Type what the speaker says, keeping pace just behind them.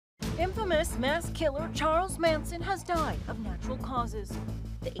Infamous mass killer Charles Manson has died of natural causes.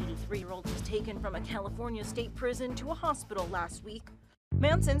 The 83-year-old was taken from a California state prison to a hospital last week.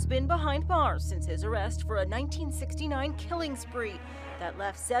 Manson's been behind bars since his arrest for a 1969 killing spree that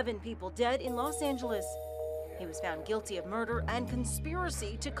left 7 people dead in Los Angeles. He was found guilty of murder and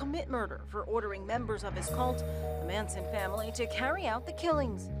conspiracy to commit murder for ordering members of his cult, the Manson family, to carry out the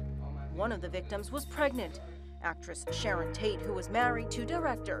killings. One of the victims was pregnant, actress Sharon Tate, who was married to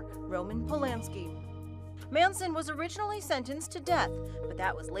director Roman Polanski. Manson was originally sentenced to death, but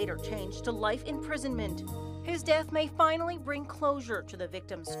that was later changed to life imprisonment. His death may finally bring closure to the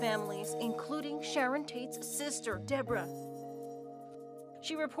victims' families, including Sharon Tate's sister, Deborah.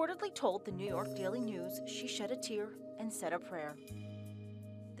 She reportedly told the New York Daily News she shed a tear and said a prayer.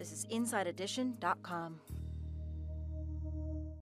 This is InsideEdition.com.